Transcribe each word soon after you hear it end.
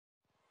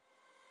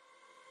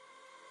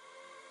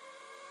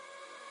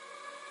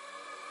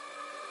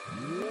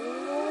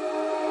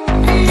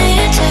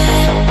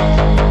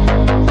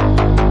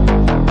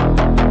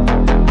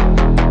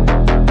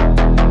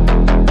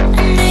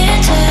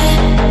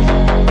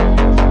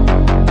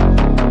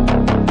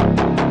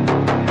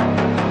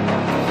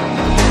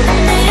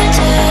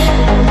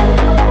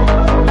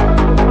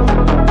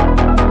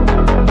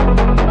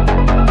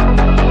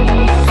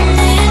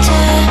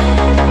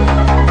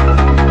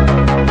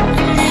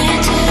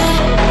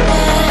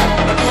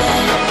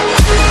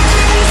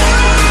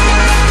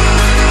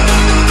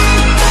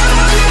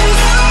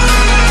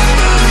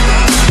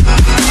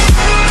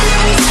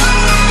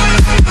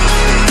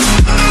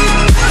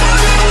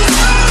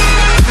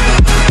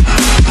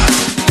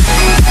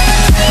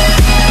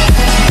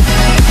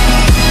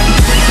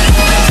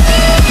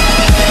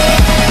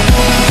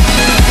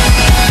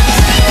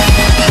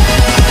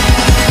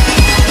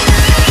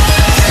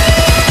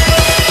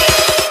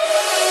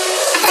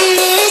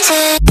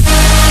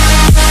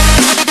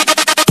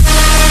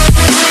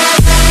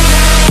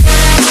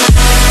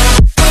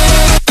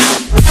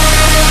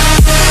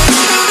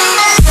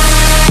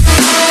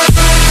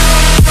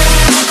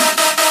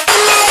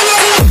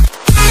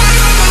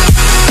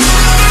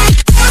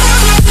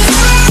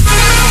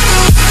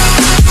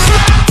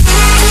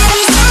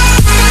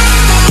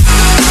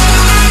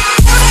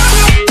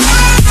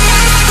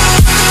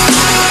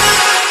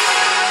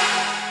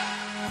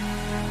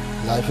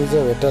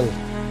little,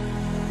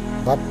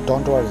 but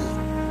don't worry,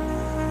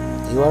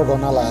 you are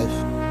gonna live.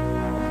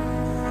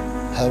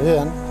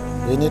 Heaven,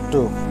 we need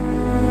to.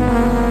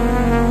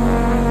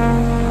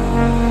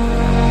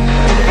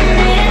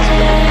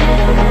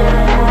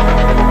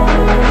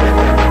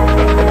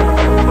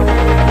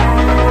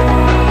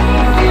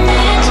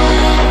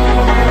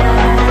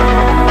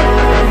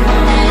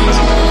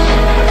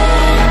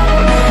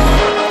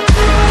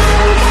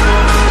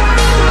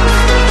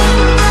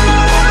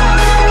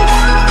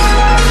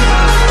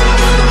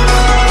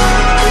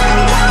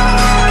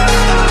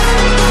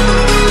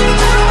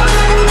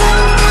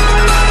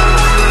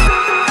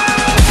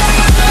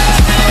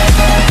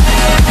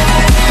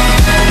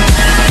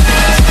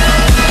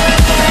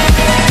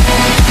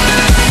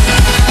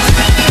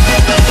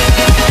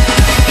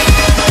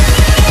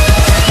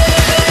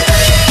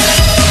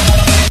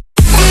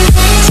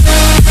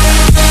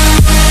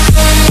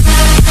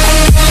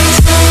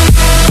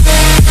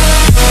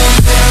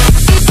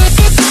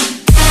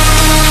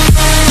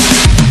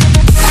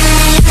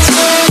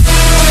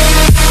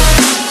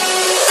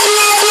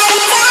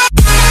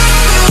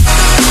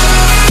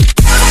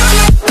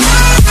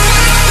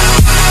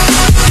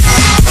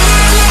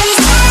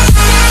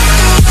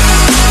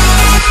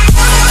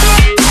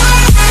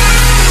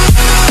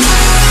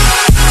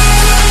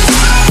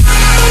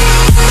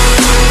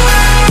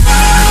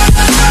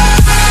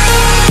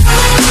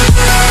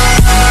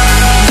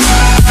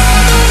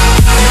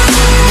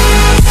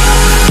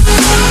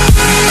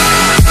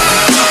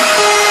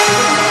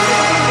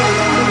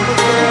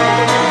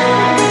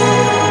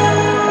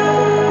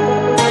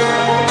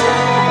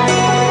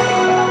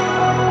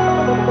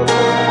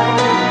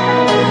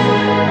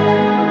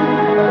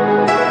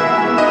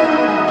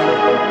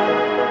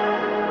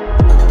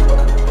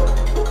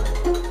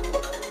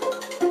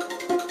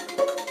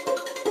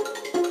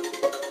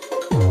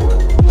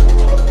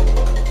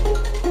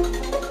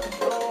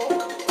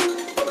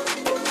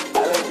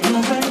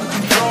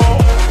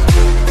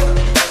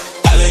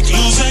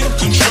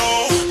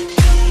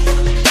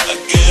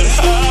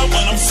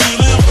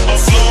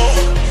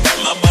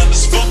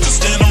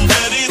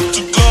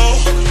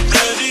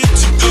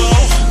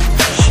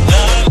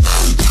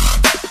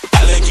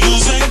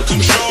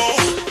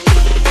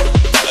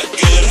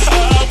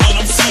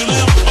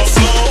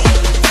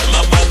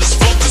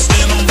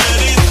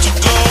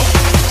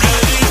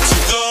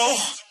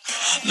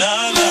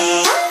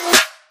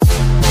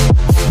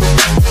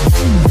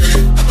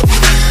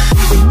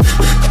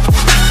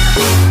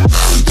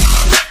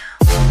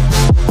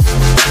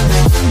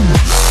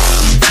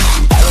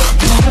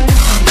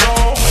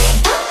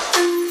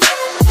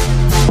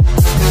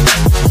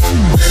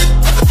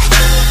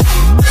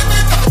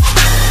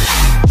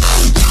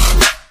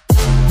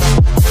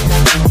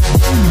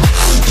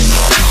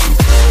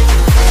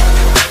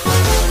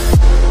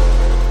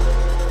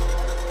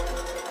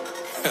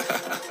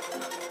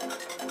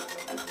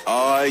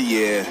 Oh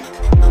yeah.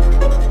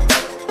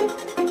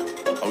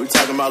 Are we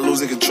talking about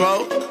losing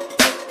control?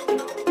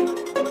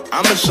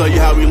 I'm gonna show you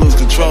how we lose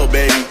control,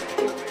 baby.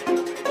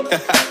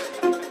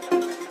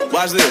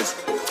 Watch this.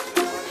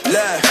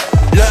 Look,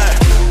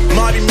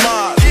 Marty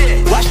Mark.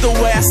 Watch the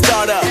way I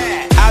start up.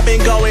 I've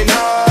been going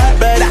hard,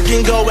 but I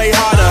can go way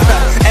harder.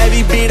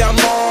 Every beat I'm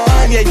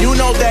on, yeah, you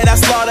know that I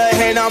slaughter.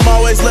 And I'm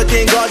always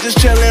looking gorgeous,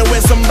 chilling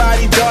with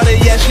somebody's daughter.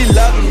 Yeah, she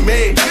loving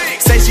me.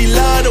 Say she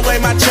love the way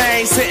my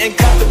chain sit and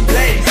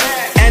contemplate.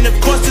 And of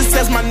course it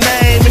says my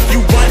name if you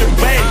wanna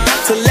wait.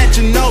 To let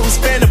you know who's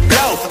finna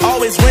blow.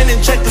 Always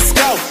winning, check the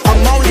scope.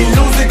 I'm only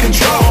losing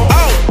control.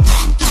 Oh,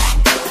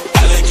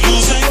 I like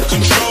losing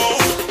control.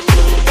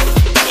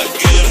 I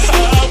get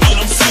high when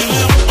I'm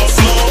feeling a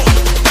flow.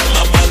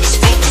 My mind is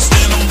focused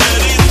and I'm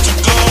ready to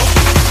go.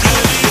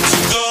 Ready to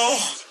go.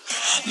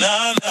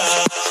 Nah,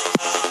 nah.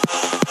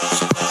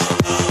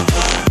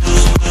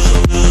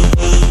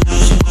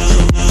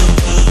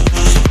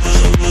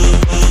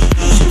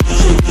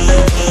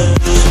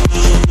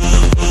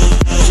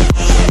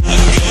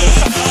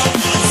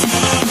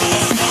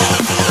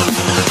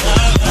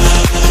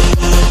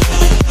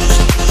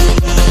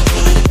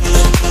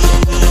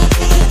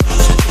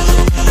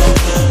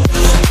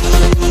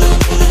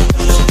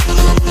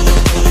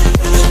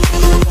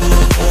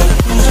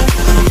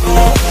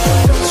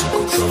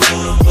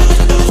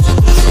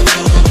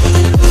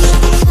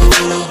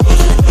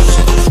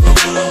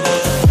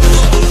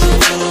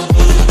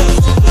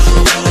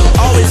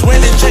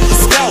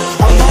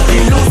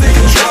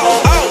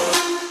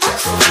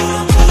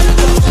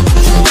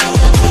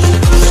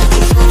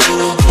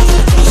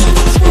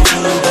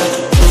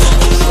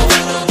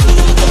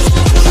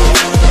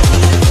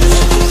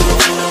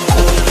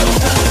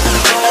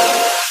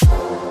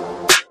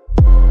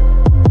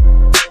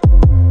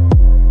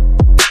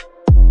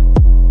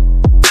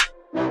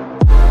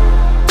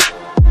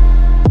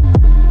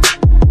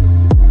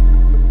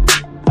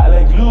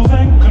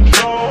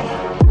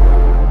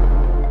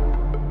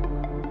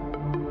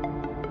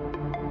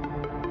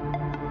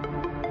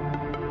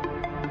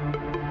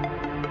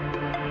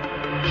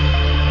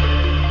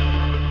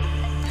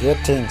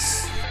 Great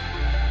things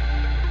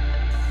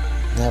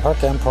never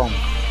came from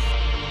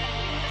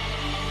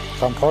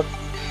comfort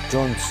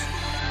zones.